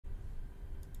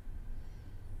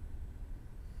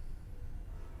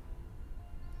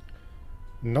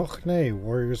Nochne,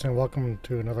 warriors, and welcome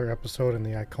to another episode in the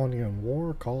Iconian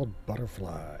War called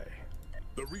Butterfly.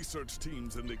 The research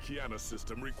teams in the Kiana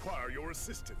system require your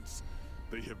assistance.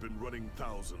 They have been running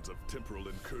thousands of temporal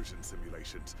incursion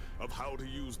simulations of how to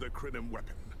use the Klingon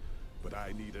weapon. But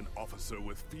I need an officer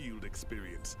with field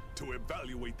experience to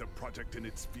evaluate the project and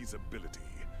its feasibility.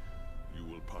 You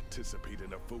will participate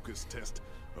in a focus test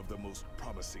of the most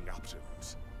promising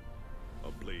options.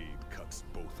 A blade cuts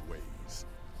both ways.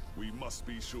 We must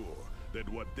be sure that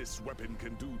what this weapon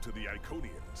can do to the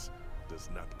Iconians does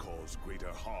not cause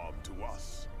greater harm to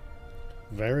us.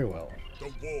 Very well.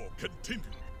 The war continues.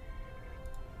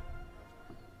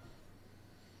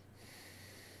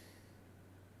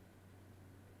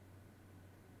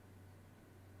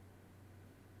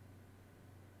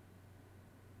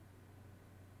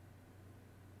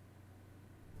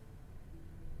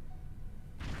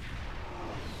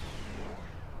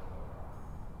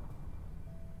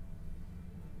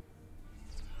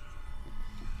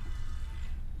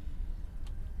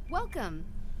 Welcome!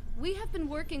 We have been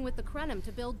working with the Krenim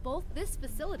to build both this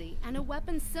facility and a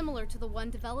weapon similar to the one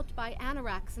developed by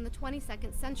Anoraks in the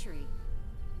 22nd century.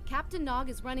 Captain Nog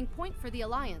is running point for the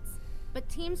Alliance, but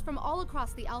teams from all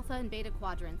across the Alpha and Beta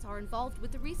quadrants are involved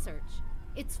with the research.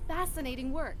 It's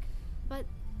fascinating work, but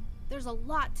there's a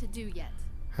lot to do yet.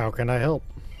 How can I help?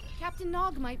 Captain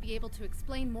Nog might be able to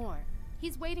explain more.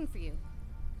 He's waiting for you.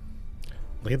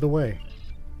 Lead the way.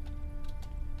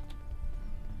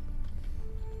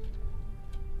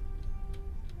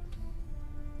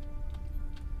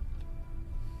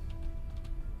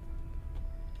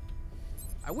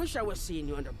 I wish I was seeing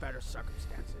you under better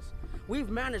circumstances. We've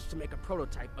managed to make a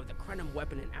prototype of the Krenim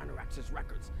weapon in Anorax's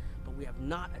records, but we have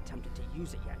not attempted to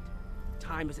use it yet.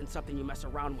 Time isn't something you mess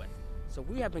around with, so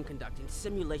we have been conducting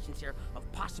simulations here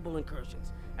of possible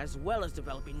incursions, as well as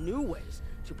developing new ways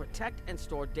to protect and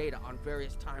store data on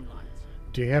various timelines.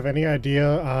 Do you have any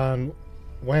idea on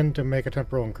when to make a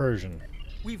temporal incursion?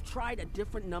 We've tried a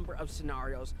different number of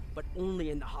scenarios, but only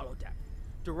in the holodeck.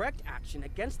 Direct action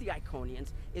against the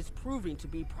Iconians is proving to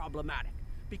be problematic,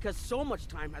 because so much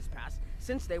time has passed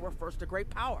since they were first a great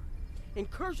power.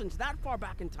 Incursions that far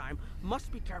back in time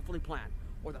must be carefully planned,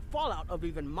 or the fallout of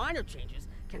even minor changes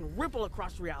can ripple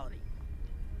across reality.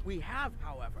 We have,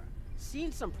 however,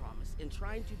 seen some promise in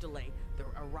trying to delay their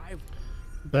arrival.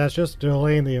 That's just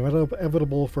delaying the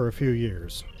inevitable for a few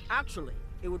years. Actually,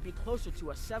 it would be closer to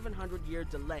a 700-year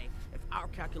delay if our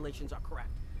calculations are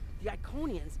correct. The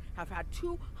Iconians have had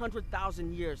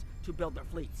 200,000 years to build their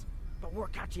fleets, but we're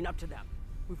catching up to them.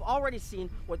 We've already seen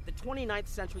what the 29th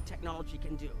century technology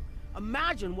can do.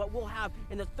 Imagine what we'll have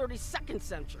in the 32nd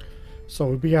century. So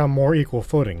we'd be on more equal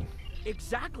footing.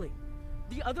 Exactly.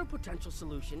 The other potential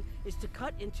solution is to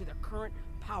cut into their current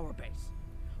power base.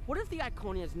 What if the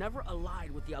Iconians never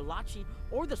allied with the Alachi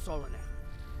or the Solanet?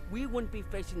 We wouldn't be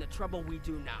facing the trouble we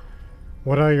do now.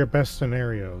 What are your best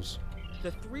scenarios? The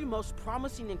three most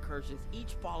promising incursions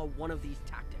each follow one of these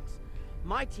tactics.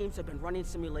 My teams have been running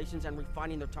simulations and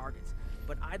refining their targets,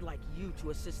 but I'd like you to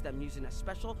assist them using a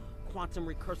special quantum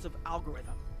recursive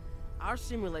algorithm. Our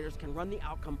simulators can run the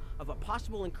outcome of a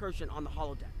possible incursion on the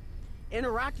holodeck.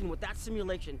 Interacting with that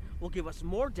simulation will give us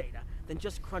more data than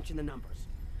just crunching the numbers.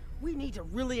 We need to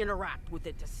really interact with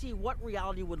it to see what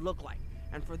reality would look like,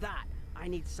 and for that, I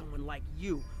need someone like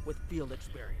you with field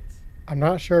experience. I'm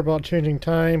not sure about changing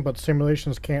time, but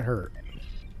simulations can't hurt.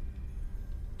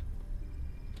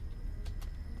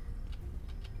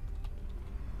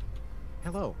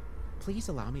 Hello. Please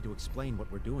allow me to explain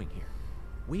what we're doing here.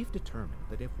 We've determined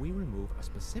that if we remove a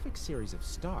specific series of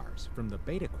stars from the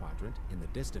Beta Quadrant in the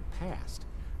distant past,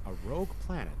 a rogue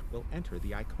planet will enter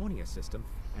the Iconia system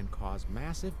and cause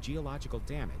massive geological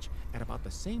damage at about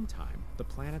the same time the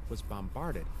planet was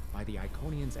bombarded by the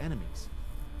Iconians' enemies.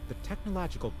 The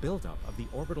technological buildup of the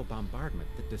orbital bombardment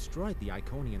that destroyed the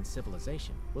Iconian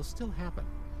civilization will still happen,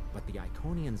 but the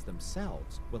Iconians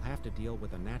themselves will have to deal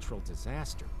with a natural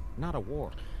disaster, not a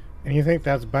war. And you think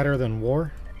that's better than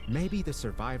war? Maybe the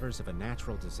survivors of a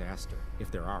natural disaster,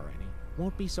 if there are any,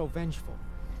 won't be so vengeful,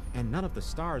 and none of the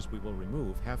stars we will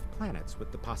remove have planets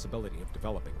with the possibility of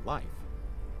developing life.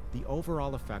 The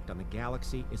overall effect on the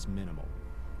galaxy is minimal.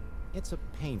 It's a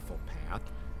painful path,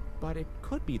 but it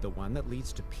could be the one that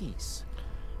leads to peace.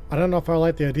 I don't know if I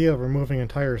like the idea of removing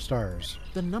entire stars.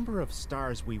 The number of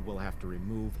stars we will have to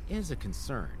remove is a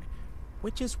concern,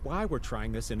 which is why we're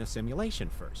trying this in a simulation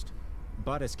first.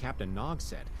 But as Captain Nog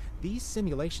said, these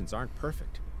simulations aren't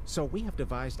perfect, so we have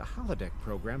devised a holodeck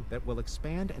program that will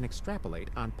expand and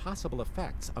extrapolate on possible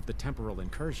effects of the temporal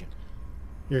incursion.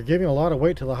 You're giving a lot of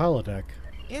weight to the holodeck.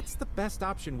 It's the best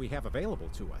option we have available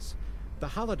to us. The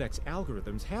holodeck's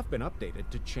algorithms have been updated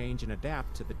to change and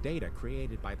adapt to the data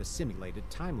created by the simulated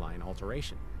timeline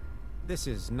alteration. This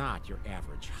is not your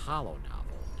average holo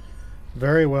novel.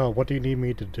 Very well. What do you need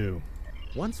me to do?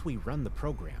 Once we run the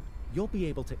program, you'll be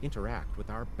able to interact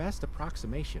with our best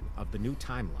approximation of the new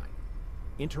timeline.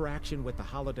 Interaction with the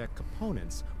holodeck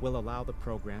components will allow the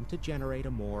program to generate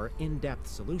a more in-depth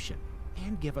solution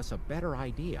and give us a better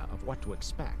idea of what to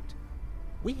expect.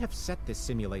 We have set this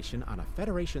simulation on a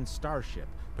Federation starship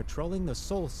patrolling the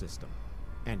Sol system,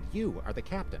 and you are the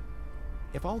captain.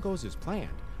 If all goes as planned,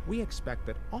 we expect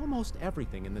that almost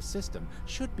everything in the system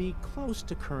should be close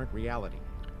to current reality.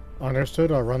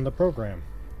 Understood. I'll run the program.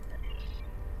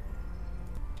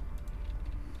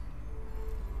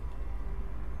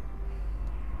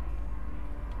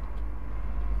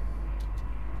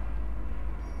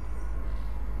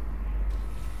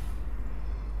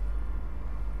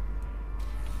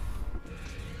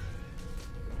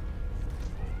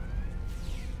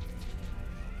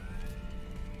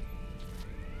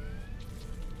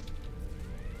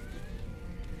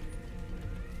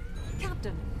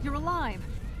 Captain, you're alive!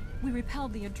 We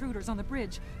repelled the intruders on the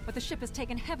bridge, but the ship has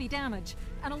taken heavy damage,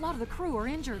 and a lot of the crew are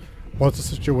injured. What's the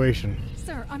situation?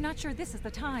 Sir, I'm not sure this is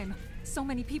the time. So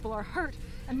many people are hurt,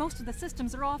 and most of the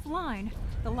systems are offline.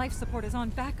 The life support is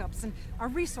on backups, and our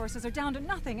resources are down to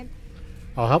nothing, and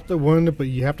I'll help the wounded, but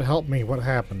you have to help me. What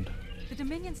happened? the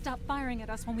Dominion stopped firing at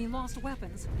us when we lost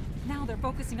weapons. Now they're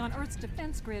focusing on Earth's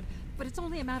defense grid, but it's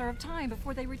only a matter of time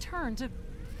before they return to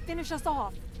finish us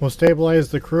off. We'll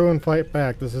stabilize the crew and fight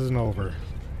back. This isn't over.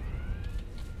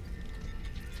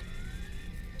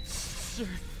 Sir,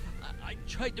 I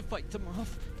tried to fight them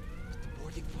off, but the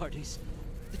boarding parties,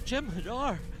 the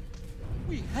Jem'Hadar,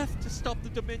 we have to stop the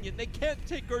Dominion. They can't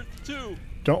take Earth too.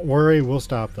 Don't worry, we'll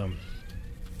stop them.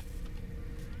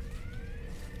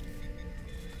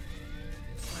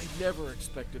 I never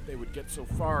expected they would get so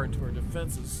far into our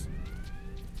defenses.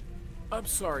 I'm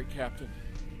sorry, Captain.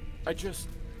 I just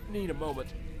need a moment.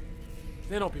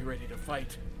 Then I'll be ready to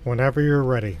fight. Whenever you're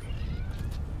ready.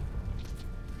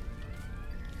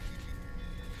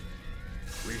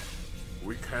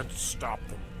 We can't stop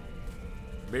them.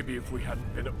 Maybe if we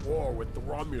hadn't been at war with the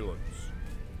Romulans.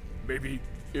 Maybe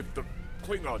if the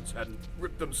Klingons hadn't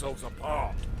ripped themselves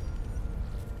apart.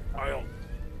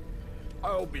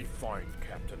 I'll be fine,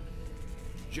 Captain.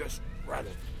 Just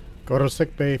rattle. Go to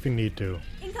sickbay if you need to.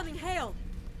 Incoming hail!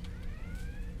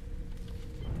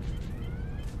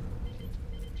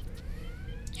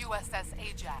 USS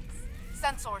Ajax.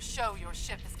 Sensors show your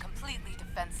ship is completely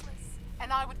defenseless,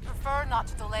 and I would prefer not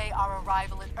to delay our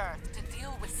arrival at Earth to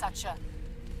deal with such a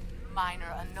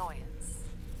minor annoyance.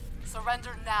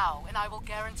 Surrender now, and I will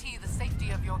guarantee the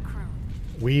safety of your crew.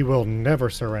 We will never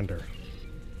surrender.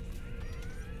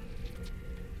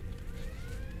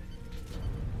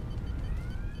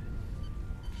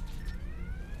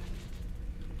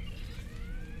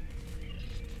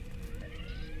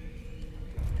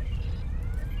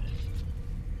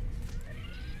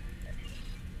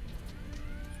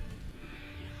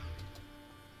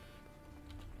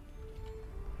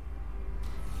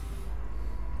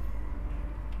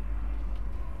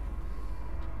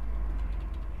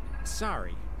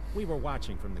 Sorry, we were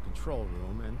watching from the control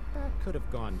room, and that could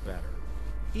have gone better.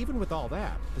 Even with all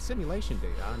that, the simulation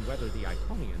data on whether the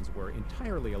Iconians were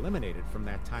entirely eliminated from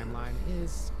that timeline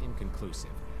is inconclusive.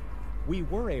 We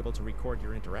were able to record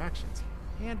your interactions,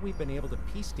 and we've been able to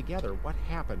piece together what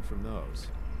happened from those.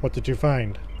 What did you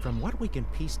find? From what we can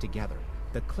piece together,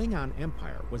 the Klingon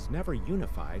Empire was never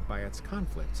unified by its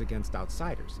conflicts against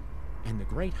outsiders, and the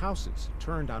Great Houses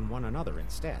turned on one another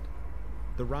instead.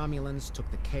 The Romulans took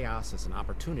the chaos as an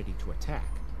opportunity to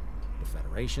attack. The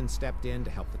Federation stepped in to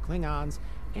help the Klingons,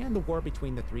 and the war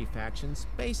between the three factions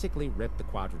basically ripped the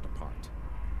quadrant apart.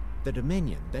 The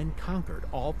Dominion then conquered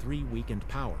all three weakened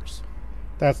powers.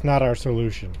 That's not our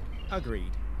solution.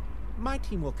 Agreed. My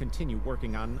team will continue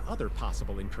working on other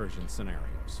possible incursion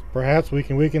scenarios. Perhaps we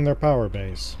can weaken their power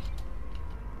base.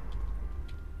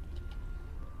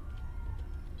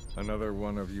 Another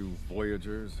one of you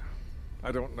Voyagers?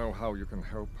 I don't know how you can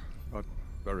help, but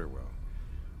very well.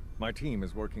 My team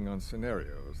is working on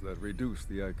scenarios that reduce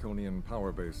the Iconian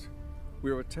power base.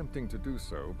 We're attempting to do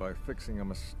so by fixing a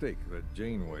mistake that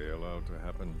Janeway allowed to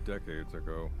happen decades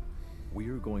ago.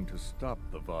 We're going to stop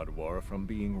the Vaadwaur from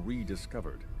being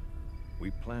rediscovered. We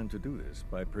plan to do this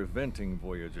by preventing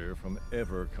Voyager from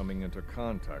ever coming into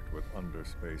contact with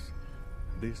Underspace.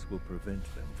 This will prevent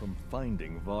them from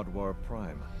finding Vaadwaur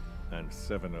Prime, and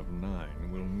 7 of 9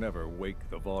 will never wake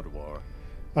the Vaadwaur.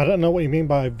 I don't know what you mean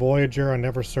by Voyager. I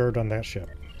never served on that ship.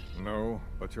 No,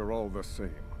 but you're all the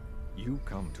same. You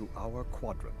come to our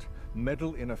quadrant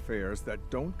meddle in affairs that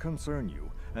don't concern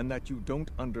you and that you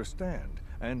don't understand,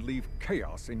 and leave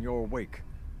chaos in your wake.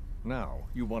 Now,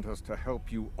 you want us to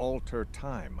help you alter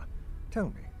time. Tell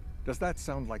me, does that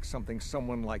sound like something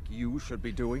someone like you should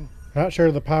be doing? Not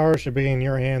sure the power should be in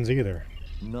your hands either.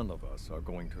 None of us are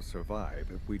going to survive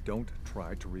if we don't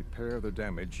try to repair the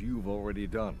damage you've already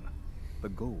done. The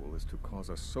goal is to cause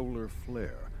a solar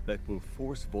flare that will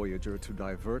force Voyager to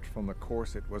divert from the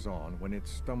course it was on when it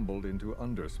stumbled into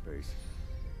underspace.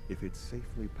 If it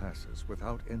safely passes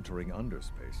without entering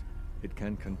underspace, it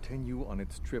can continue on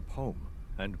its trip home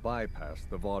and bypass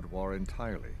the Vaudouar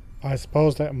entirely. I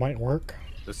suppose that might work.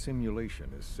 The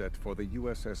simulation is set for the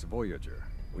USS Voyager,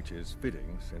 which is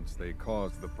fitting since they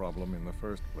caused the problem in the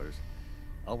first place.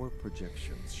 Our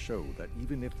projections show that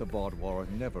even if the Vaudouar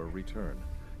never return,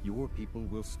 your people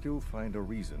will still find a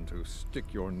reason to stick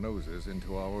your noses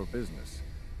into our business.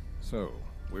 So,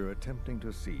 we're attempting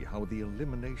to see how the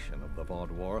elimination of the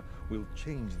Vaudouar will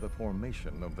change the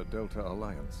formation of the Delta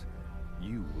Alliance.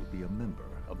 You will be a member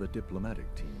of the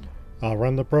diplomatic team. I'll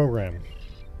run the program.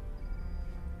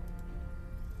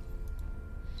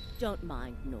 Don't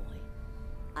mind Noy.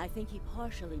 I think he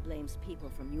partially blames people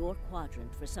from your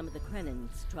quadrant for some of the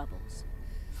Krennin's troubles.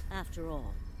 After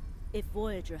all, if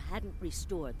Voyager hadn't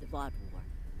restored the Vaudouar,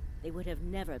 they would have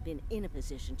never been in a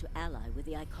position to ally with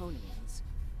the Iconians.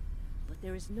 But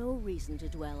there is no reason to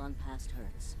dwell on past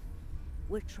hurts.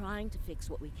 We're trying to fix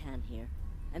what we can here,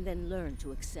 and then learn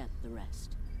to accept the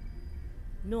rest.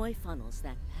 Noy funnels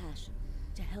that passion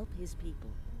to help his people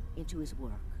into his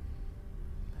work.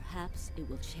 Perhaps it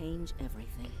will change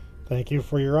everything. Thank you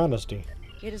for your honesty.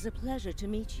 It is a pleasure to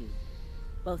meet you.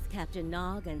 Both Captain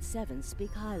Nog and Seven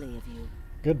speak highly of you.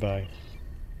 Goodbye.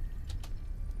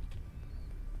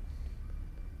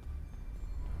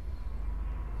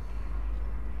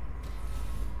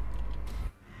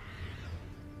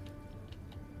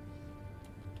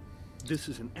 This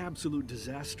is an absolute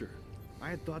disaster. I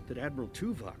had thought that Admiral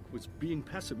Tuvok was being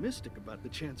pessimistic about the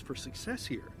chance for success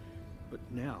here. But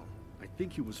now, I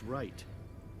think he was right.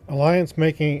 Alliance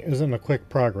making isn't a quick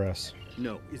progress.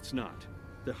 No, it's not.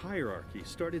 The hierarchy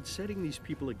started setting these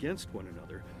people against one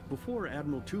another before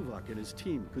Admiral Tuvok and his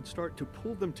team could start to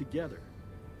pull them together.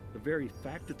 The very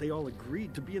fact that they all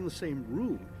agreed to be in the same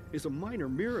room is a minor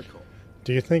miracle.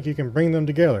 Do you think you can bring them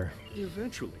together?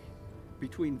 Eventually.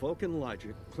 Between Vulcan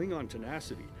logic, Klingon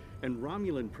tenacity, and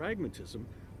Romulan pragmatism,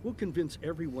 we'll convince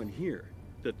everyone here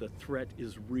that the threat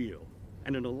is real,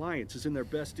 and an alliance is in their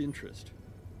best interest.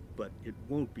 But it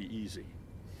won't be easy.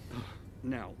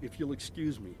 Now, if you'll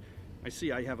excuse me, I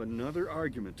see I have another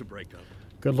argument to break up.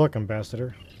 Good luck,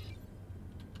 Ambassador.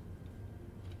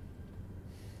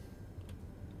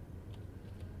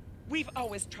 We've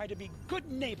always tried to be good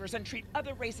neighbors and treat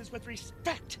other races with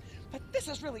respect, but this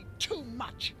is really too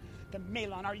much. The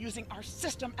Malon are using our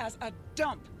system as a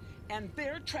dump, and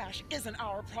their trash isn't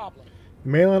our problem.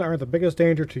 Malon are the biggest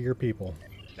danger to your people.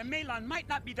 The Malon might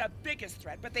not be the biggest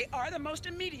threat, but they are the most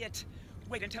immediate.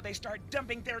 Wait until they start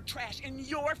dumping their trash in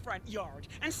your front yard,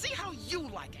 and see how you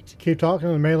like it. Keep talking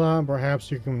to the Malon, perhaps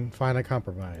you can find a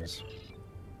compromise.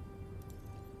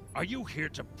 Are you here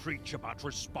to preach about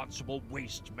responsible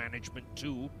waste management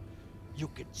too? You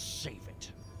can save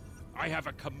it. I have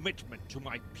a commitment to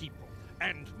my people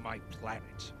and my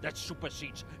planet that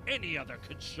supersedes any other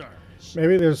concerns.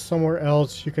 Maybe there's somewhere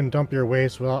else you can dump your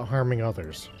waste without harming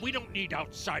others. We don't need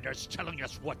outsiders telling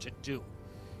us what to do.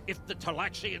 If the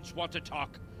Talaxians want to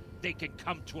talk, they can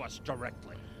come to us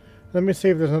directly. Let me see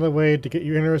if there's another way to get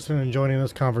you interested in joining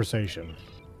this conversation.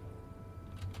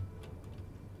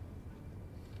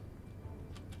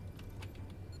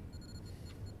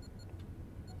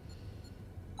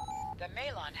 The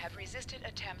Malon have resisted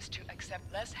attempts to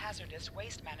accept less hazardous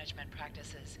waste management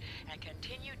practices and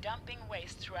continue dumping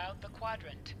waste throughout the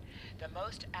quadrant. The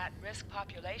most at-risk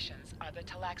populations are the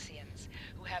Talaxians,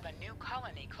 who have a new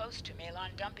colony close to Malon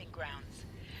dumping grounds.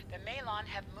 The Malon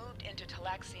have moved into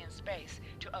Talaxian space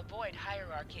to avoid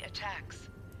hierarchy attacks.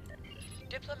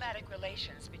 Diplomatic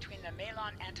relations between the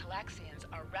Malon and Talaxians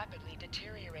are rapidly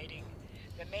deteriorating.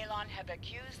 The Malon have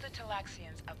accused the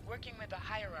Talaxians of working with the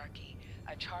hierarchy,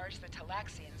 a charge the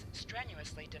Talaxians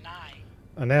strenuously deny.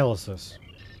 Analysis.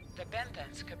 The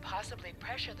Benthans could possibly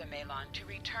pressure the Malon to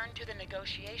return to the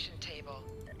negotiation table.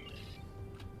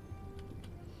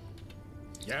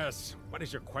 Yes, what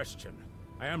is your question?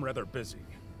 I am rather busy.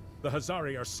 The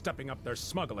Hazari are stepping up their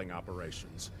smuggling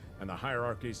operations, and the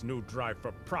hierarchy's new drive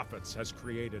for profits has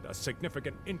created a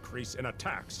significant increase in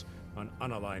attacks on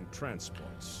unaligned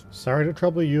transports. Sorry to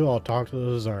trouble you, I'll talk to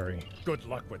the Hazari. Good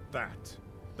luck with that.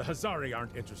 The Hazari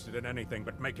aren't interested in anything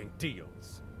but making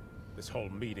deals. This whole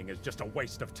meeting is just a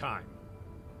waste of time.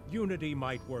 Unity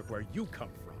might work where you come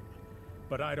from,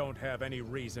 but I don't have any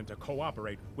reason to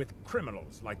cooperate with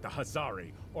criminals like the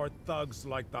Hazari or thugs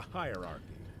like the Hierarchy.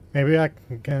 Maybe I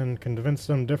can convince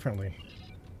them differently.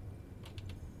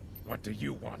 What do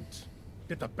you want?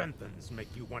 Did the Benthans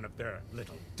make you one of their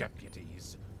little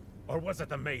deputies? Or was it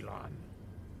the Malon?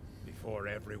 Before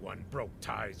everyone broke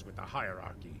ties with the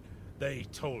Hierarchy, they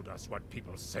told us what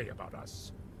people say about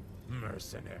us.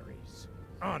 Mercenaries.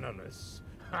 Honorless.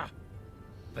 Ha!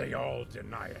 They all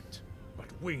deny it. But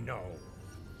we know.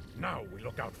 Now we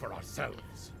look out for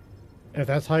ourselves. If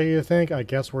that's how you think, I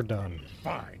guess we're done.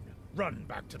 Fine. Run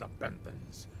back to the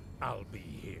Benthans. I'll be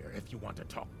here if you want to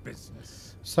talk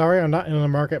business. Sorry, I'm not in the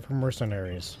market for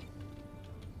mercenaries.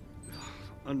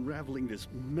 Unraveling this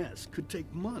mess could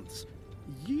take months,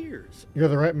 years. You're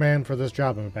the right man for this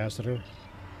job, Ambassador.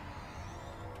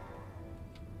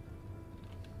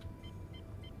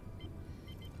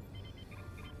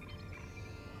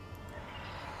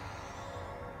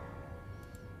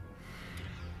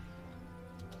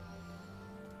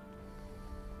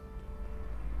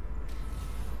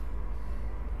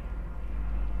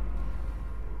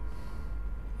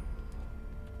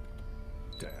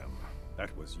 Damn,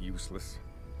 that was useless.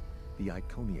 The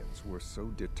Iconians were so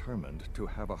determined to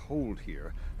have a hold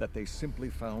here that they simply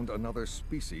found another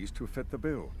species to fit the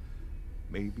bill.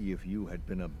 Maybe if you had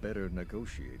been a better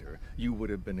negotiator, you would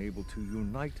have been able to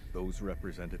unite those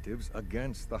representatives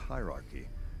against the Hierarchy.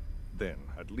 Then,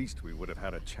 at least we would have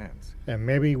had a chance. And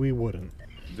maybe we wouldn't.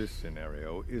 This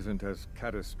scenario isn't as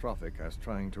catastrophic as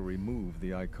trying to remove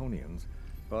the Iconians,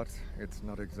 but it's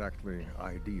not exactly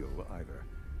ideal either.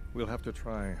 We'll have to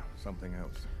try something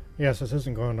else. Yes, this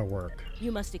isn't going to work.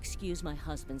 You must excuse my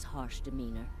husband's harsh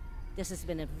demeanor. This has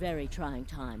been a very trying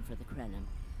time for the Krenim.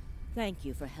 Thank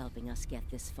you for helping us get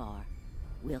this far.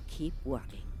 We'll keep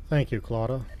working. Thank you,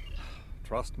 Claudia.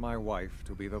 Trust my wife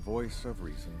to be the voice of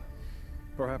reason.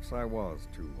 Perhaps I was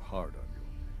too hard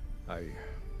on you.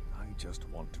 I just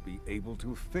want to be able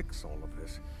to fix all of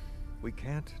this. We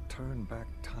can't turn back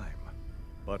time,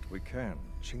 but we can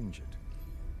change it.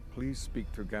 Please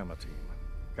speak to Gamma Team.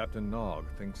 Captain Nog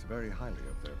thinks very highly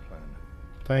of their plan.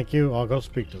 Thank you. I'll go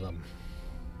speak to them.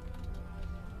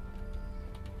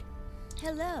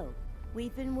 Hello.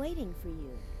 We've been waiting for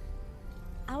you.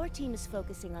 Our team is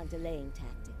focusing on delaying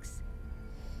tactics.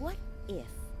 What if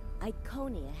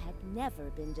Iconia had never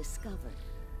been discovered?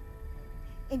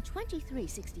 In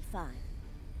 2365,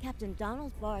 Captain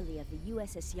Donald Varley of the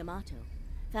USS Yamato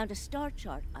found a star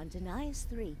chart on Denias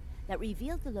 3 that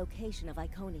revealed the location of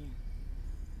Iconia.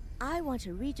 I want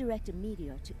to redirect a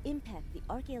meteor to impact the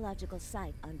archaeological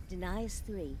site on Denias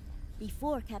 3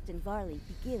 before Captain Varley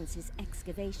begins his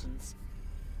excavations.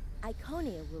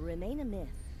 Iconia will remain a myth,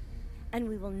 and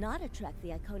we will not attract the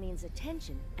Iconians'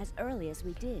 attention as early as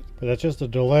we did. But that's just a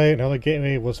delay. Another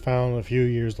gateway was found a few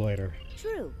years later.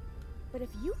 True, but if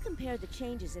you compare the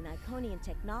changes in Iconian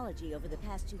technology over the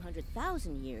past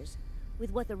 200,000 years with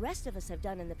what the rest of us have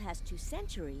done in the past 2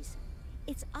 centuries,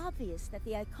 it's obvious that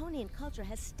the Iconian culture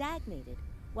has stagnated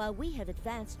while we have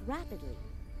advanced rapidly.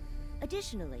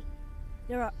 Additionally,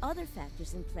 there are other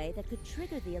factors in play that could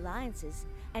trigger the alliances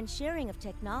and sharing of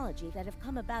technology that have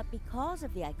come about because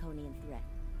of the Iconian threat.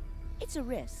 It's a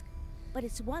risk, but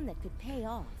it's one that could pay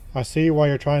off. I see why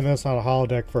you're trying this on a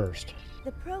holodeck first.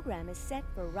 The program is set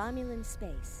for Romulan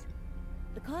space.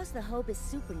 Because the Hobus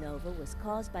supernova was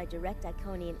caused by direct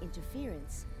Iconian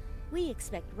interference, we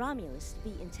expect Romulus to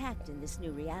be intact in this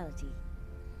new reality.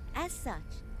 As such,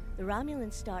 the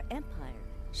Romulan Star Empire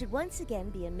should once again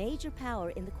be a major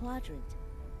power in the quadrant.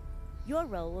 Your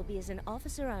role will be as an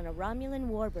officer on a Romulan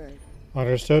warbird.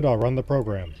 Understood. I'll run the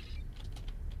program.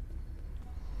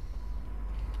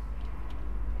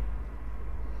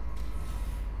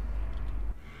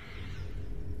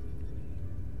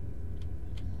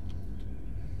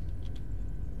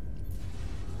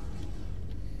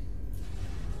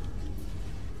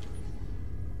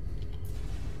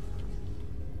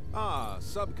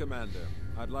 Sub-Commander,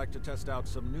 I'd like to test out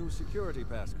some new security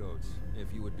passcodes.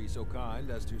 If you would be so kind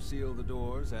as to seal the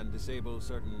doors and disable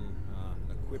certain,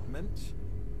 equipment,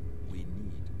 we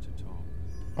need to talk.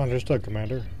 Understood,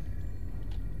 Commander.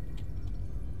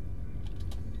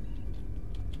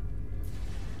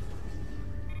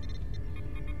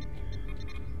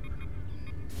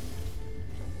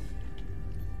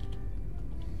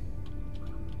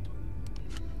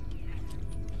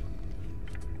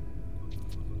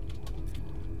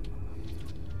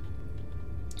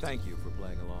 Thank you for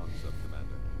playing along,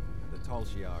 Sub-Commander. The Tal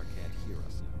Shiar can't hear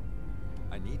us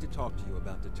now. I need to talk to you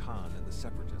about Datan and the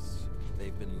Separatists.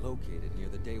 They've been located near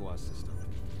the Dewa system.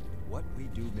 What we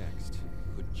do next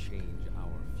could change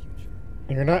our future.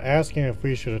 You're not asking if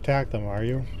we should attack them, are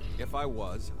you? If I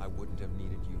was, I wouldn't have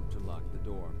needed you to lock the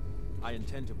door. I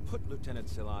intend to put Lieutenant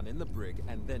Ceylon in the brig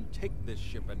and then take this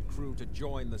ship and crew to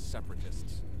join the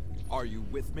Separatists. Are you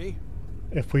with me?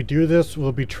 If we do this,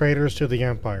 we'll be traitors to the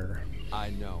Empire.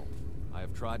 I know. I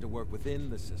have tried to work within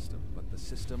the system, but the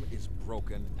system is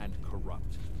broken and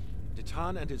corrupt.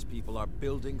 Detan and his people are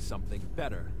building something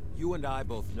better. You and I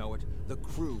both know it. The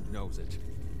crew knows it.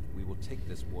 We will take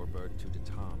this warbird to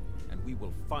Detan, and we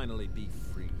will finally be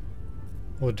free.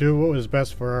 We'll do what is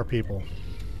best for our people.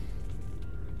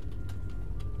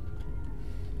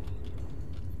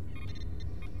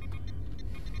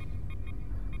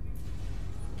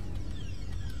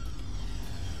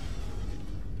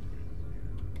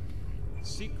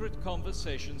 Secret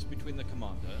conversations between the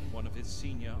commander and one of his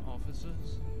senior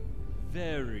officers?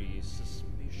 Very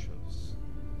suspicious.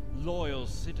 Loyal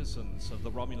citizens of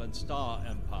the Romulan Star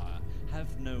Empire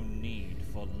have no need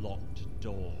for locked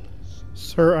doors.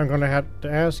 Sir, I'm going to have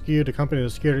to ask you to accompany the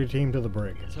security team to the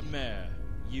brig. Tamer,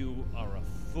 you are a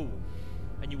fool,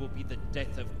 and you will be the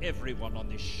death of everyone on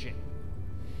this ship.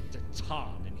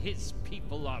 Detan and his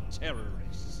people are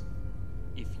terrorists.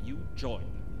 If you join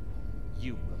them,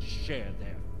 you will share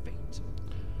their fate.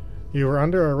 You are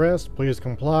under arrest. Please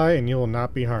comply and you will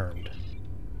not be harmed.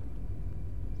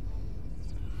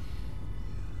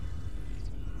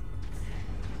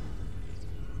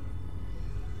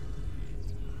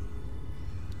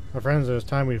 My friends, it is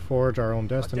time we forge our own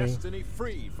destiny. A destiny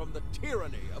free from the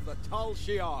tyranny of the Tal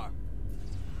Shiar.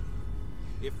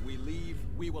 If we leave,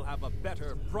 we will have a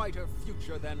better, brighter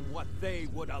future than what they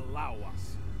would allow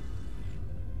us.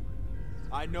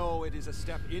 I know it is a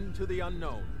step into the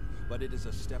unknown, but it is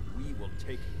a step we will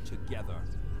take together.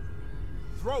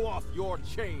 Throw off your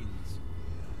chains.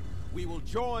 We will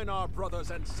join our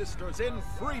brothers and sisters in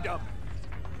freedom.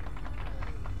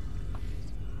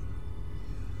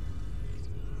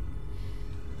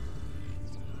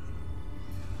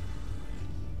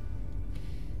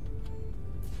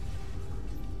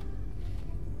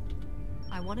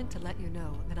 I wanted to let you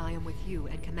know that I am with you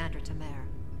and Commander Tamer.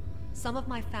 Some of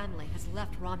my family has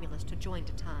left Romulus to join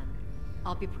Detan.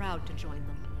 I'll be proud to join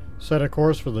them. Set a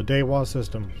course for the Dewa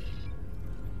system.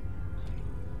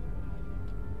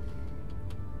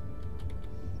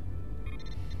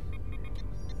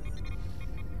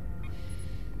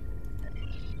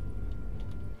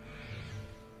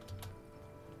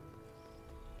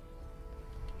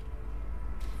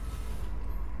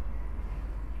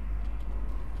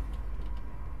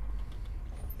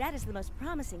 That is the most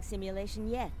promising simulation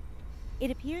yet. It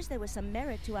appears there was some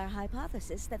merit to our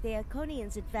hypothesis that the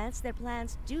Iconians advanced their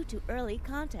plans due to early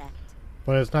contact.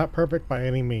 But it's not perfect by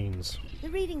any means. The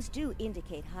readings do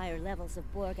indicate higher levels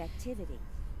of Borg activity,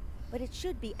 but it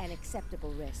should be an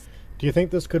acceptable risk. Do you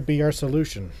think this could be our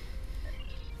solution?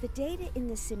 The data in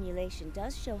this simulation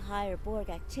does show higher Borg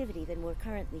activity than we're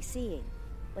currently seeing,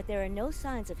 but there are no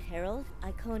signs of Herald,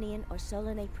 Iconian, or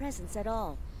Solanae presence at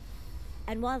all.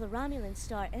 And while the Romulan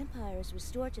Star Empire is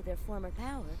restored to their former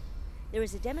power, there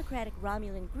is a democratic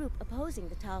Romulan group opposing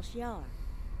the Tal Shiar.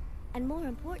 And more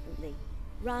importantly,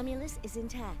 Romulus is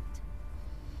intact.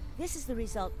 This is the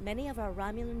result many of our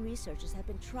Romulan researchers have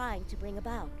been trying to bring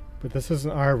about. But this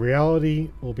isn't our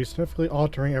reality. We'll be significantly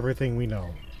altering everything we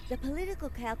know. The political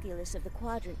calculus of the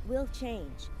Quadrant will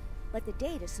change, but the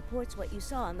data supports what you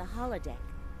saw on the holodeck.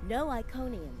 No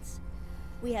Iconians.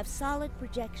 We have solid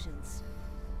projections.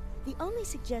 The only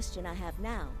suggestion I have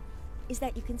now is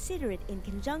that you consider it in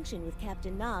conjunction with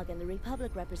Captain Nog and the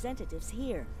Republic representatives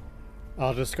here.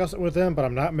 I'll discuss it with them, but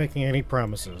I'm not making any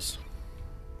promises.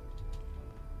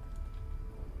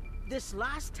 This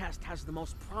last test has the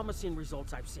most promising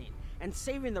results I've seen, and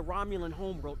saving the Romulan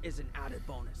homeworld is an added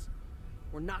bonus.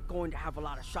 We're not going to have a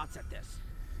lot of shots at this.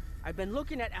 I've been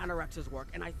looking at Anorex's work,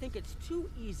 and I think it's too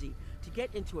easy to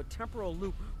get into a temporal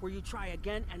loop where you try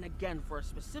again and again for a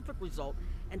specific result,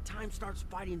 and time starts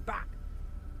fighting back.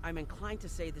 I'm inclined to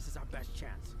say this is our best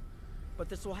chance. But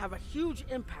this will have a huge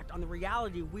impact on the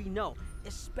reality we know,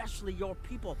 especially your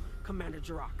people, Commander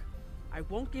Jirok. I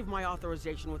won't give my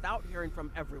authorization without hearing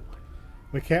from everyone.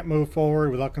 We can't move forward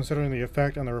without considering the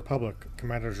effect on the Republic,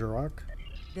 Commander Jirok.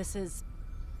 This is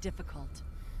difficult.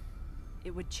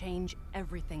 It would change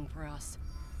everything for us.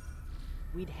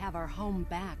 We'd have our home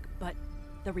back, but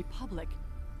the Republic,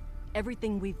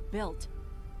 everything we've built,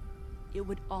 it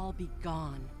would all be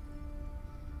gone.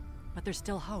 But there's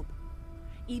still hope.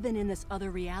 Even in this other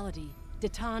reality,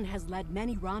 Detan has led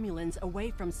many Romulans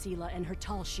away from Sela and her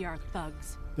Tal Shiar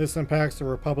thugs. This impacts the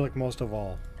Republic most of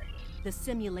all. The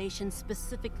simulation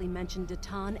specifically mentioned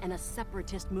Detan and a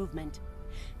separatist movement.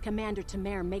 Commander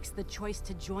Tamer makes the choice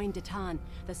to join Ditan,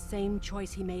 the same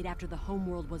choice he made after the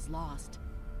homeworld was lost.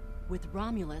 With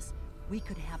Romulus, we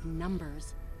could have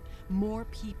numbers. More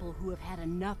people who have had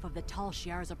enough of the Tal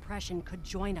Shiar's oppression could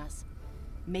join us.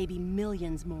 Maybe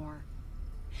millions more.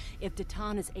 If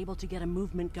Ditan is able to get a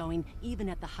movement going, even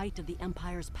at the height of the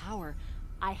Empire's power,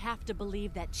 I have to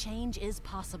believe that change is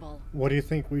possible. What do you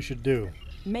think we should do?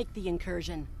 Make the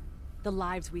incursion. The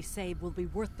lives we save will be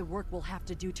worth the work we'll have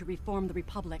to do to reform the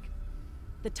Republic.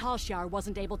 The Tal Shiar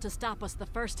wasn't able to stop us the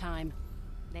first time.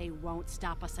 They won't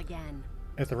stop us again.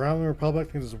 If the Romulan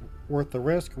Republic thinks it's worth the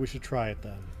risk, we should try it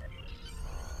then.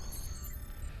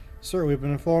 Sir, we've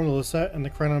been informed the Lisette and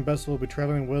the Klingon vessel will be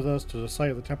traveling with us to the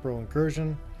site of the temporal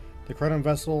incursion. The Klingon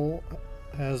vessel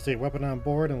has a weapon on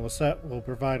board, and Lisette will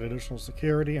provide additional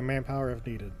security and manpower if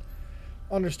needed.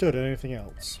 Understood. Anything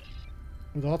else?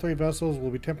 With all three vessels will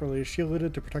be temporarily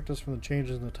shielded to protect us from the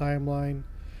changes in the timeline.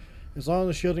 As long as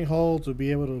the shielding holds, we'll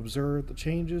be able to observe the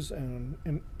changes and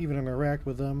even interact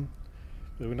with them.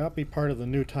 We will not be part of the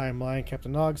new timeline.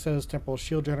 Captain Nog says temporal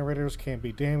shield generators can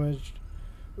be damaged.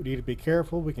 We need to be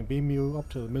careful. We can beam you up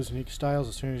to the Mizanique styles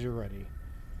as soon as you're ready.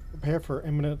 Prepare for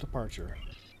imminent departure.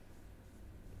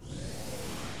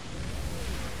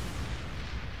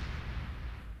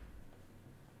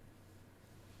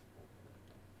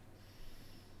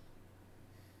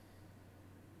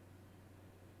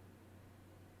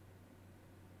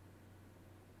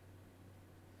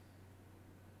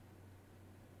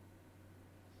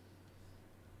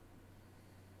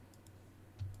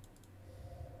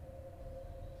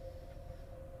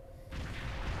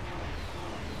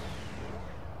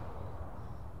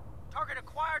 Target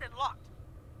acquired and locked.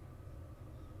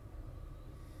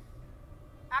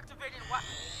 Activating weapon.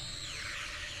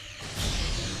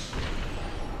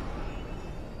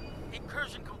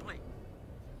 Incursion complete.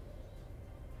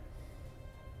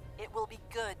 It will be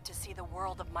good to see the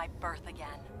world of my birth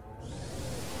again.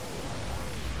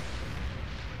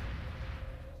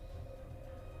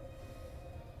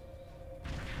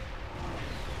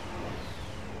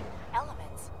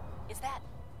 Elements? Is that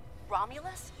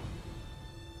Romulus?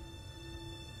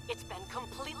 It's been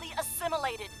completely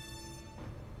assimilated.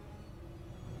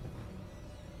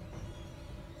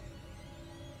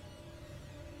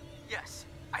 Yes,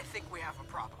 I think we have a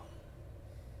problem.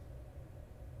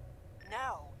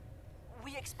 No.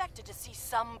 We expected to see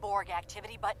some Borg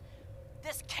activity, but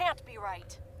this can't be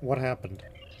right. What happened?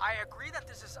 I agree that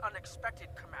this is unexpected,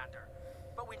 Commander,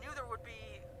 but we knew there would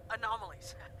be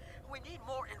anomalies. We need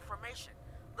more information.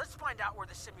 Let's find out where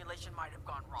the simulation might have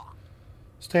gone wrong.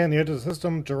 Stay on the edge of the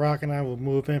system. Jirok and I will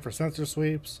move in for sensor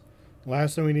sweeps. The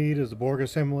last thing we need is the Borg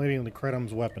assimilating the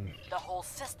Krenum's weapon. The whole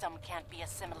system can't be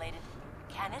assimilated,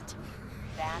 can it?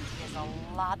 That is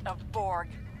a lot of Borg.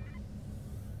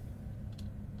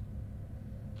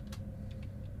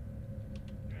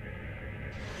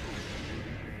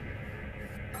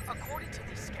 According to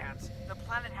these scans, the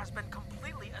planet has been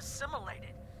completely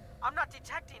assimilated. I'm not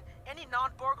detecting any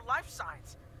non-Borg life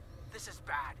signs. This is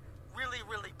bad. Really,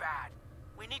 really bad.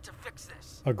 We need to fix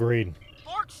this. Agreed.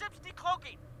 Borg ships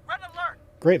decloaking. Red alert.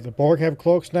 Great, the Borg have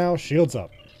cloaks now. Shields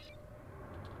up.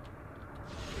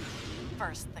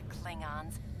 First the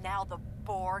Klingons, now the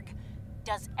Borg.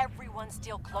 Does everyone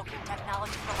steal cloaking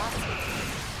technology from us?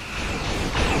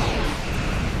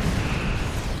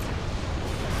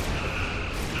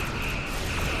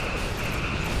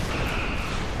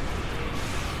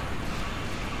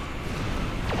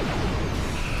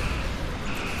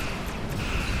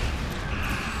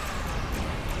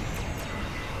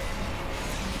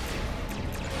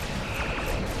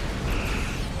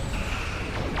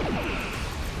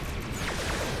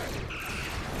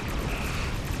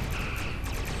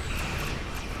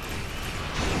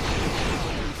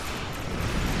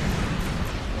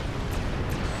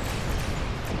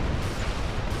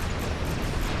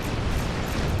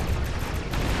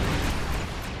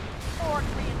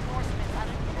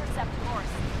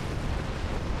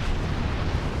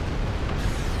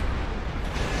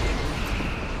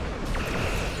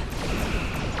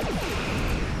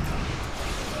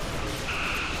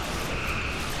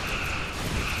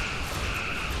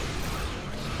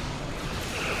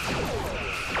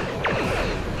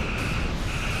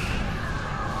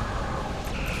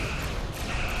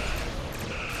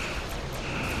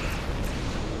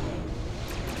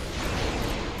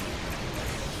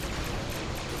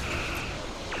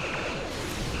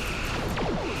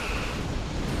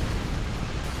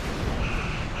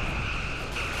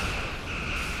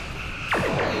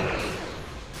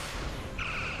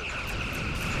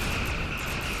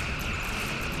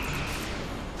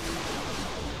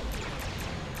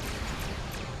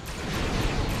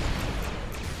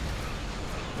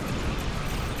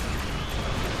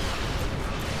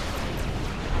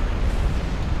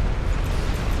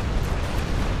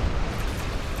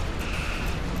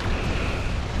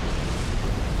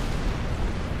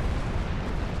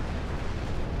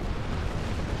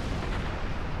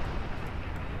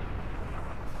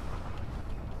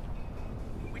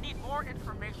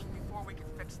 we can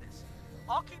fix this.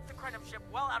 I'll keep the Krenim ship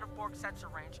well out of Borg sensor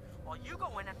range while you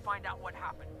go in and find out what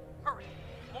happened. Hurry.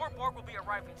 More Borg will be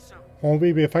arriving soon. Won't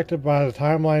we be affected by the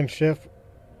timeline shift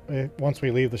once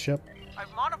we leave the ship?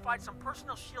 I've modified some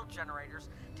personal shield generators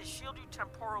to shield you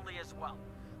temporally as well.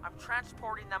 I'm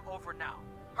transporting them over now.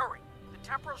 Hurry. The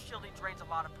temporal shielding drains a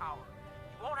lot of power.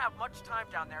 You won't have much time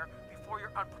down there before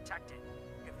you're unprotected.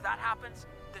 If that happens,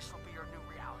 this will be your new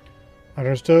reality.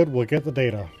 Understood. We'll get the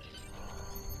data.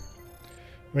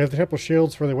 We have the temporal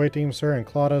shields for the away team, sir, and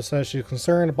Claudia says she's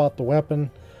concerned about the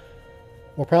weapon.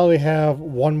 We'll probably have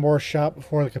one more shot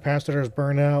before the capacitors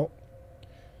burn out.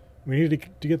 We need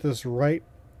to get this right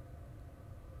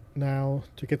now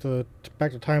to get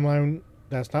back to timeline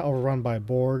that's not overrun by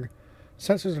Borg.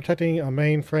 Sensors detecting a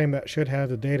mainframe that should have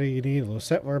the data you need.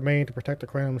 Lucette will remain to protect the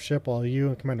Krenim ship while you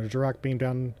and Commander Jurak beam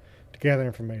down to gather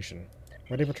information.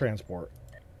 Ready for transport.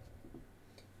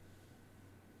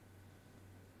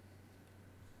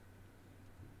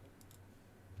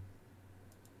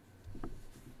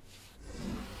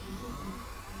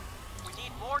 We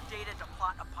need more data to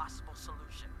plot a possible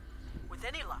solution. With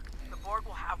any luck, the Borg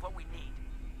will have what we need.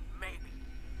 Maybe.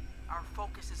 Our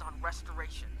focus is on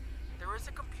restoration. There is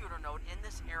a computer node in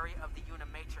this area of the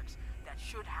Unimatrix that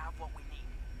should have what we need.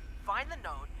 Find the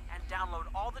node and download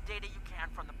all the data you can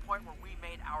from the point where we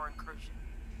made our incursion.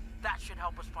 That should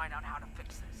help us find out how to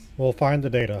fix this. We'll find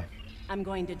the data. I'm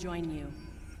going to join you.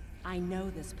 I know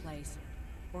this place.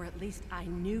 Or at least I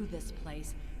knew this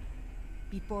place.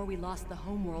 Before we lost the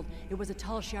homeworld, it was a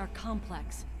Talshar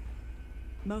complex.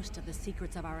 Most of the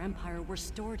secrets of our empire were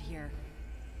stored here.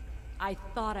 I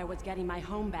thought I was getting my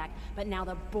home back, but now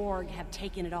the Borg have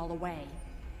taken it all away.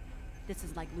 This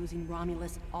is like losing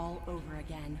Romulus all over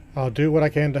again. I'll do what I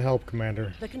can to help,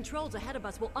 Commander. The controls ahead of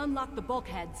us will unlock the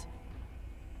bulkheads.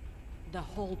 The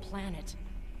whole planet.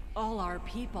 All our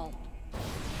people.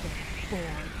 The Borg.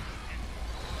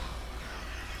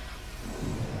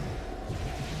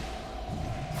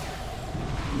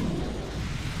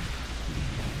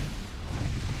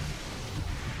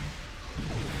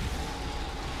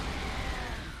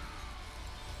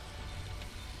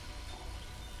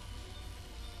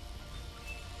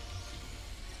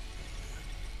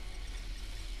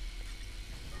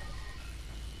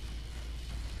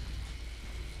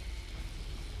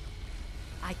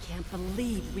 I can't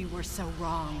believe we were so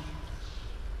wrong.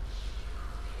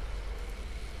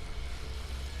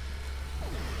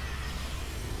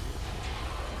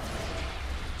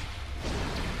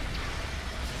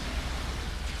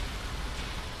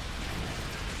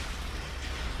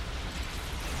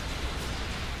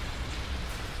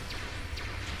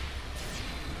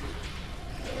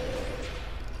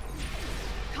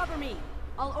 Cover me!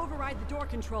 I'll override the door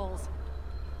controls.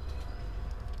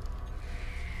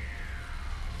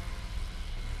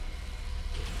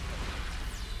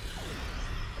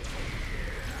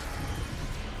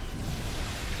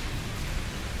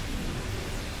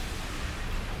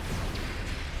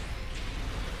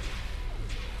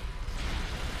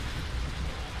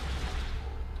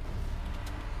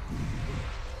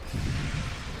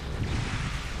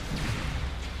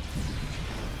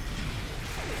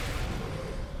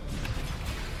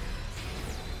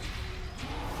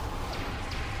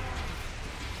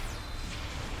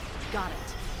 Got it.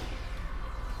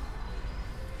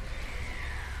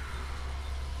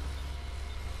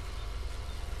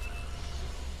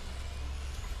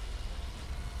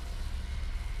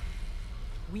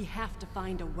 We have to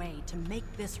find a way to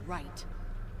make this right.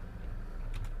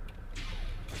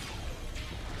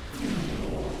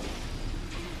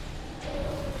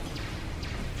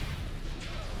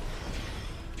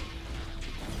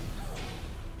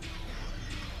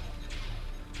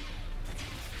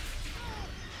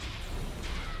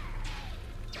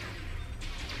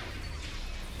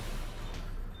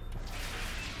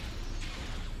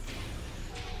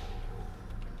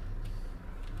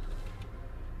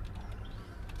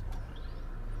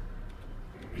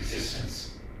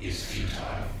 Resistance is futile.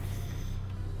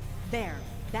 There.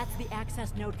 That's the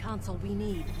access node console we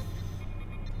need.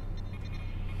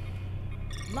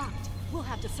 Locked. We'll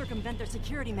have to circumvent their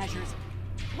security measures.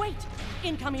 Wait!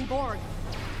 Incoming Borg!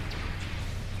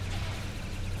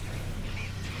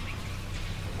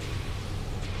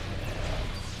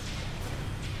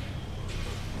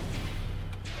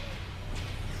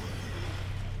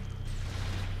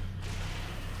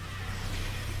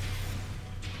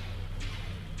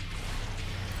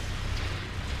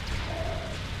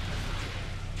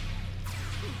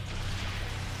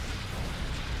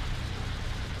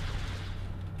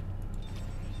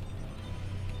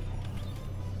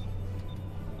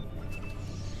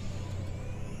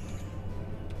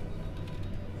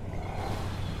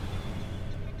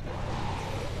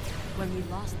 When we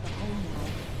lost the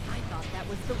homeworld, I thought that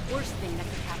was the worst thing that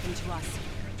could happen to us.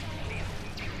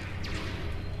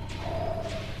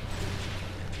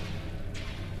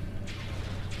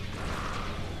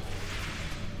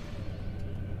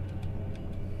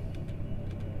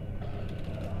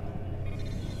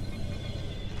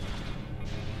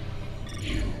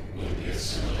 You will be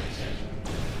assimilated.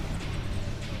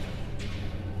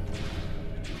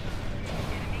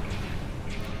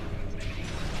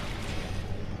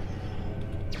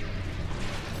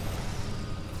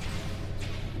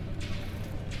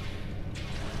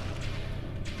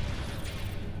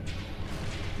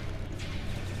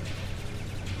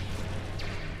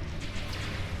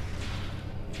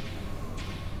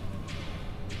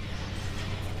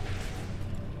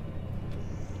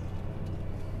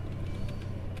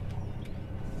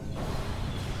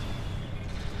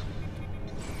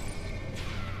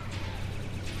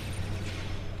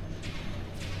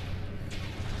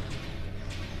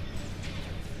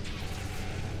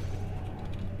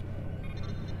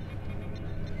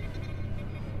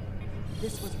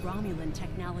 This was Romulan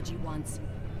technology once,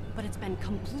 but it's been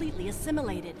completely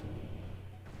assimilated.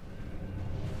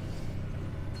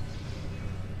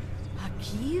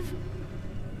 Akiv?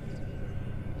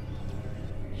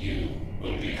 You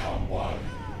will become one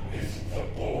with the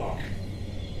Borg.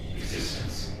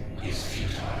 Resistance is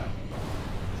futile.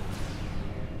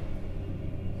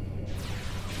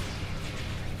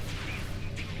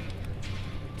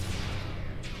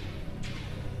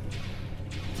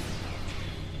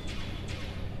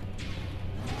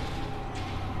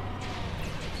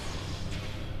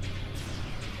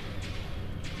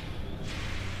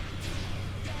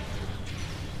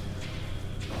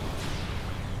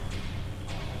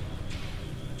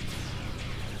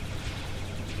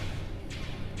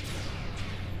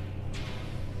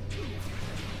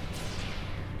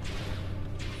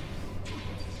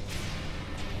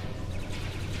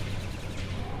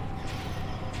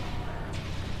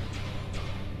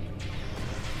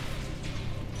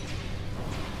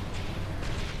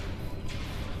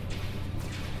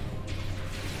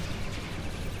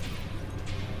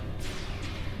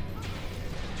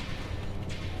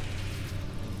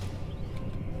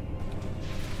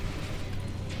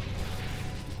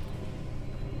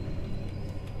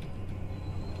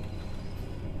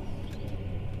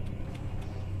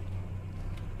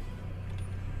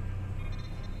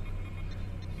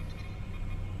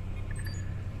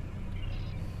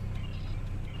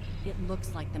 It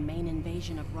looks like the main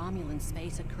invasion of Romulan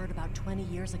space occurred about 20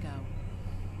 years ago.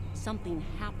 Something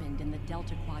happened in the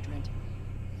Delta Quadrant.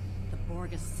 The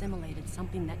Borg assimilated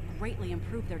something that greatly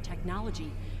improved their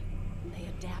technology. They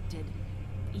adapted,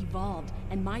 evolved,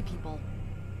 and my people,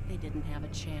 they didn't have a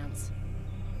chance.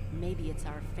 Maybe it's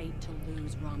our fate to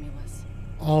lose Romulus.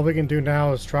 All we can do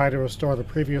now is try to restore the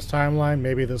previous timeline.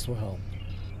 Maybe this will help.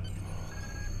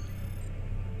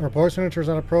 Report signatures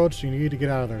on approach. You need to get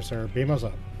out of there, sir. Beam us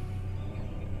up.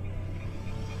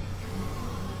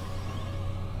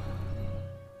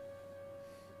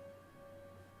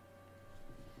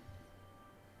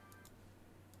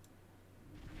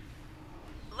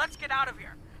 Let's get out of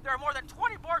here. There are more than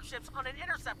 20 Borg ships on an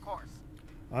intercept course.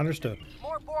 Understood.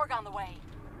 More Borg on the way.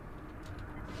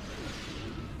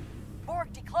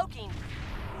 Borg decloaking.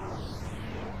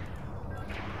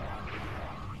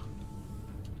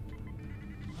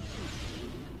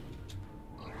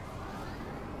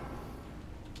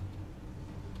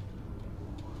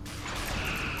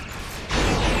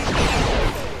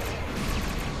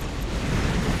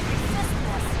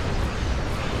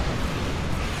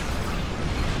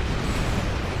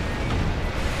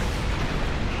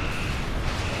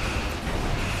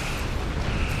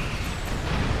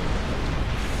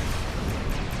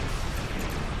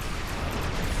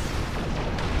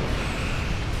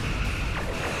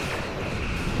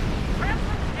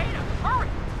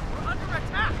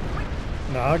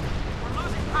 Nog? We're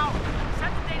losing power.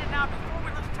 Send the data now before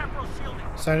we lose temporal shielding.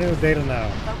 Sending the data now.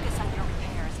 Focus on your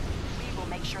repairs. We will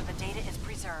make sure the data is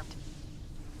preserved.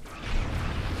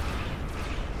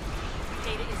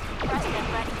 Data is compressed and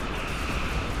ready.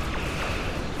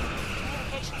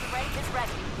 Communications array is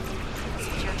ready.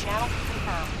 Secure channel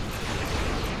confirmed.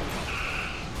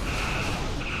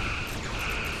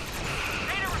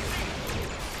 Data received.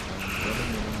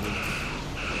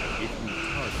 If we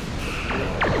target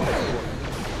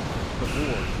the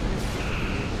Borg,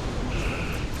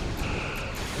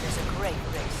 It is a great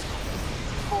risk.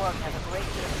 Borg have a great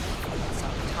deal of influence on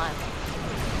the timeline.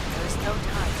 There is no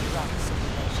time to run the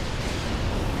simulation.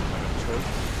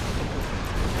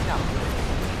 No.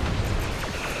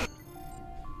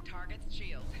 Target's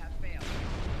shields have failed.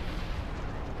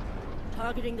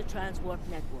 Targeting the transwarp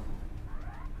network.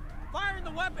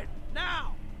 the weapon,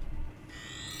 now!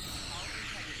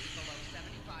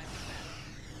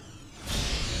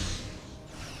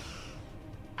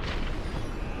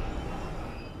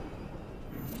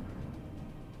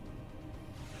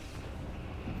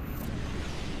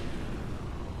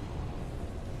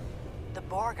 The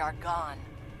Borg are gone,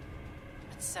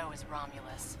 but so is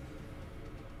Romulus.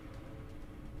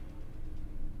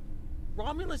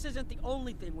 Romulus isn't the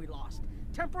only thing we lost.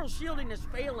 Temporal shielding is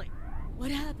failing.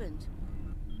 What happened?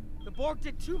 The Borg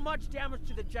did too much damage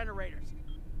to the generators.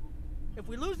 If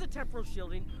we lose the temporal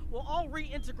shielding, we'll all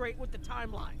reintegrate with the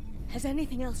timeline. Has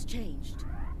anything else changed?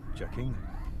 Checking?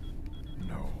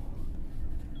 No.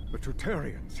 The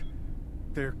Tutarians.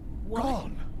 They're What?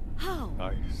 gone. How?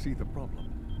 I see the problem.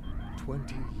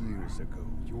 20 years ago,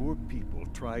 your people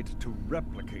tried to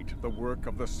replicate the work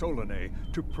of the Solanae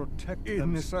to protect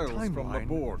themselves from the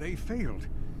Borg. They failed.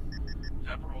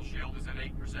 Temporal shield is at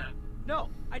 8%. No,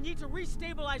 I need to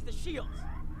restabilize the shields.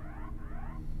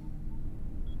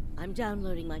 I'm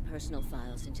downloading my personal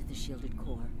files into the shielded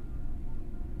core.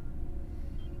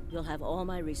 You'll have all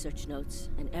my research notes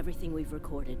and everything we've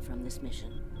recorded from this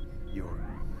mission. You're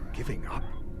giving up?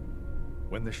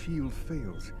 When the shield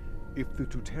fails, if the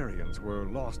Tutarians were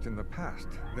lost in the past,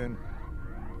 then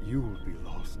you'll be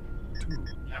lost too.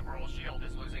 Temporal shield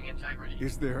is losing integrity.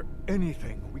 Is there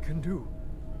anything we can do?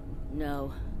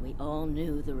 No, we all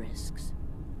knew the risks.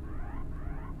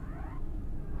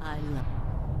 I love...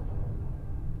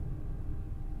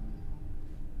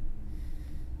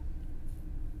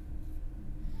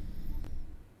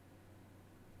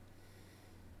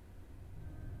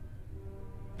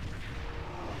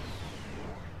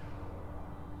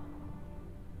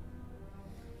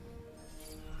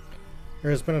 There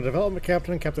has been a development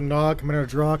captain, Captain Nog, Commander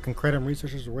Drock, and Kratom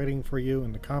researchers are waiting for you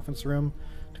in the conference room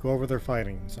to go over their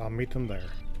findings. I'll meet them there.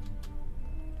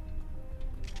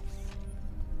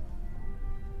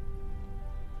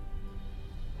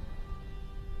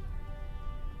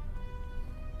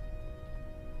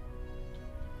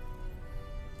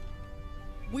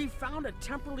 We found a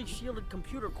temporally shielded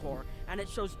computer core, and it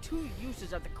shows 2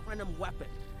 uses of the Krenum weapon.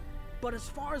 But as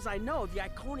far as I know, the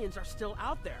Iconians are still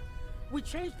out there. We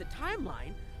changed the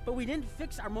timeline, but we didn't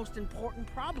fix our most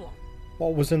important problem.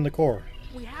 What was in the core?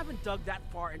 We haven't dug that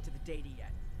far into the data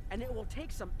yet, and it will take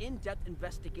some in-depth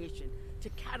investigation to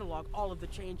catalog all of the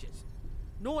changes.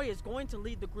 Noi is going to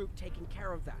lead the group taking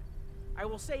care of that. I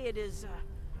will say it is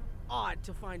odd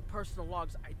to find personal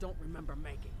logs I don't remember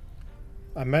making.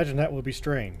 I imagine that will be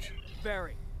strange.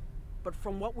 Very. But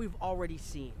from what we've already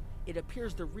seen, it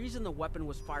appears the reason the weapon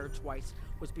was fired twice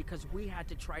was because we had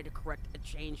to try to correct a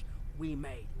change we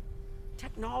made.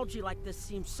 Technology like this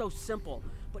seems so simple,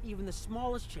 but even the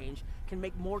smallest change can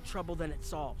make more trouble than it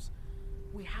solves.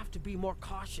 We have to be more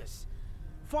cautious.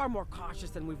 Far more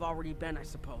cautious than we've already been, I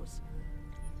suppose.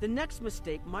 The next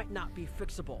mistake might not be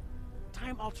fixable.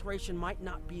 Time alteration might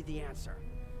not be the answer.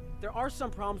 There are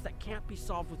some problems that can't be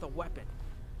solved with a weapon.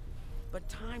 But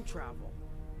time travel...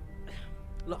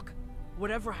 Look,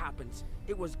 whatever happens,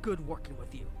 it was good working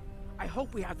with you. I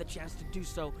hope we have the chance to do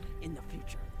so in the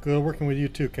future. Good working with you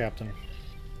too, Captain.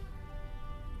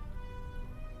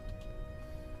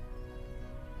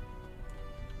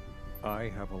 I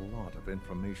have a lot of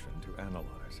information to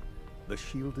analyze. The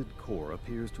shielded core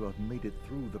appears to have made it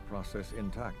through the process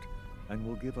intact, and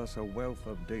will give us a wealth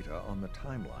of data on the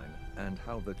timeline and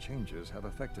how the changes have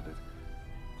affected it.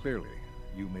 Clearly,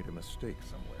 you made a mistake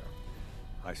somewhere.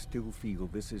 I still feel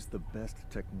this is the best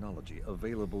technology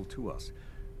available to us,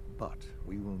 but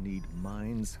we will need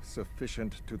minds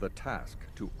sufficient to the task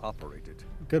to operate it.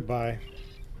 Goodbye.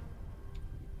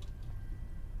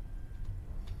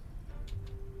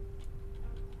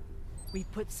 We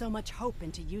put so much hope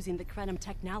into using the Krenum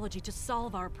technology to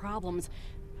solve our problems.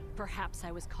 Perhaps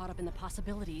I was caught up in the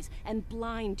possibilities and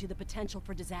blind to the potential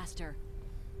for disaster.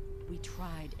 We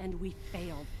tried and we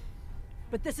failed.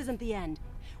 But this isn't the end.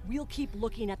 We'll keep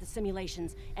looking at the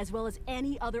simulations as well as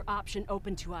any other option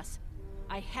open to us.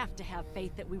 I have to have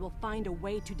faith that we will find a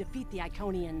way to defeat the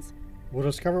Iconians. We'll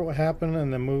discover what happened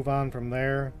and then move on from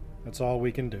there. That's all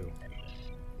we can do.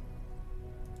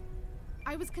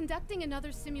 I was conducting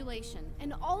another simulation,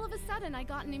 and all of a sudden I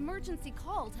got an emergency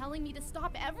call telling me to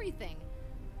stop everything.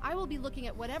 I will be looking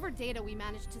at whatever data we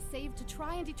managed to save to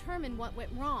try and determine what went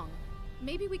wrong.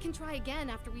 Maybe we can try again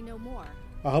after we know more.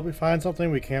 I hope we find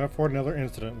something. We can't afford another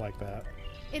incident like that.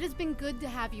 It has been good to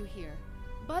have you here,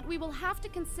 but we will have to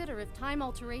consider if time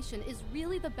alteration is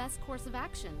really the best course of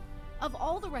action. Of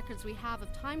all the records we have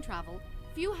of time travel,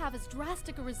 few have as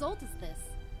drastic a result as this.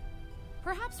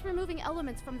 Perhaps removing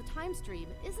elements from the time stream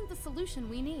isn't the solution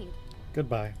we need.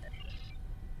 Goodbye.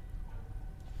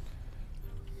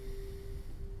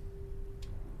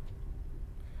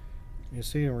 You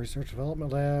see, in Research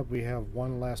Development Lab, we have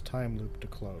one last time loop to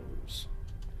close.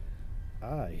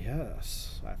 Ah,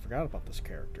 yes. I forgot about this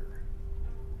character.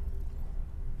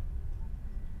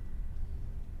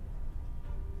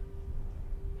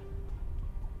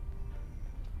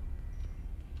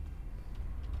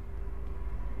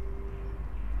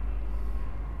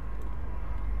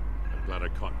 I'm glad I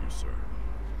caught you, sir.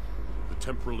 The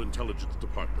Temporal Intelligence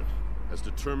Department has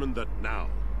determined that now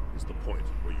is the point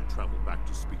where you travel back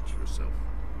to speak to yourself.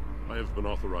 I have been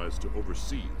authorized to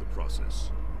oversee the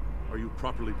process. Are you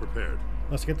properly prepared?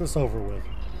 Let's get this over with.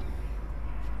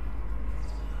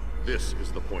 This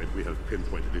is the point we have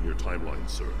pinpointed in your timeline,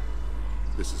 sir.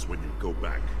 This is when you go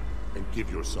back and give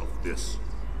yourself this.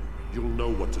 You'll know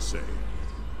what to say.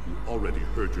 You already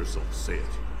heard yourself say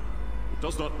it. It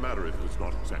does not matter if it's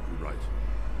not exactly right.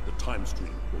 The time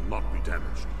stream will not be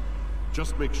damaged.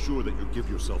 Just make sure that you give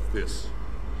yourself this.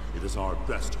 It is our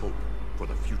best hope for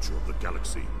the future of the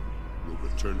galaxy. You'll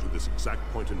return to this exact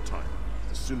point in time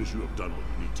as soon as you have done what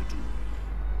you need to do.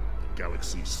 The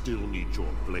galaxy still needs your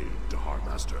blade, Dahar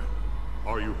Master.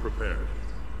 Are you prepared?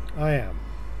 I am.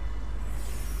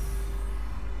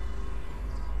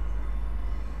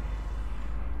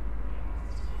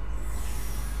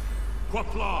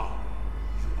 Quapla!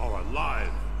 You are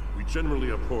alive! We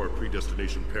generally abhor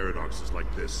predestination paradoxes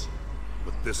like this,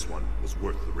 but this one was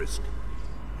worth the risk.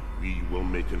 We will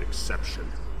make an exception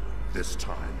this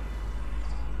time.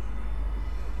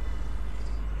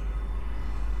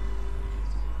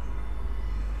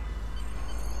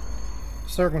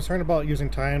 Sir, concerned about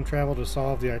using time travel to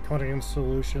solve the Iconian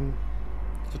situation,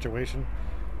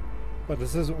 but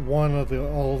this isn't one of the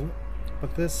all.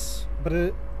 But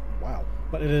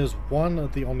it is one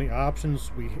of the only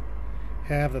options we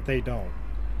have that they don't.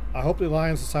 I hope the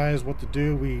Alliance decides what to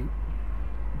do. We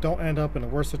don't end up in a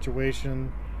worse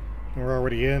situation than we're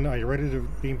already in. Are you ready to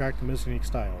beam back to Miss Unique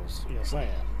Styles? Yes, I am.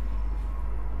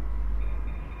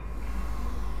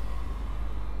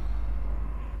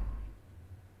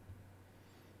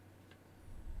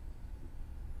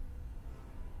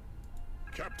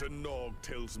 Captain Nog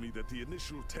tells me that the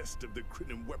initial test of the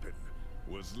Klingon weapon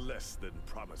was less than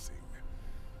promising.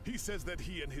 He says that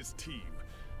he and his team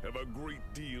have a great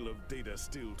deal of data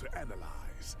still to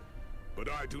analyze. But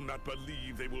I do not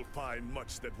believe they will find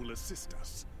much that will assist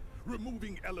us.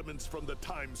 Removing elements from the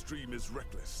time stream is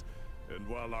reckless, and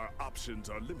while our options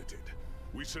are limited,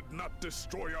 we should not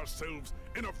destroy ourselves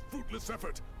in a fruitless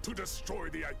effort to destroy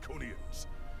the Iconians.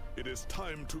 It is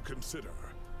time to consider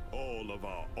all of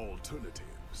our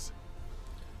alternatives.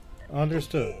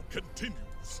 Understood. The war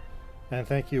continues. And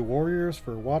thank you, warriors,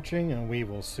 for watching, and we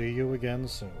will see you again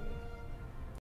soon.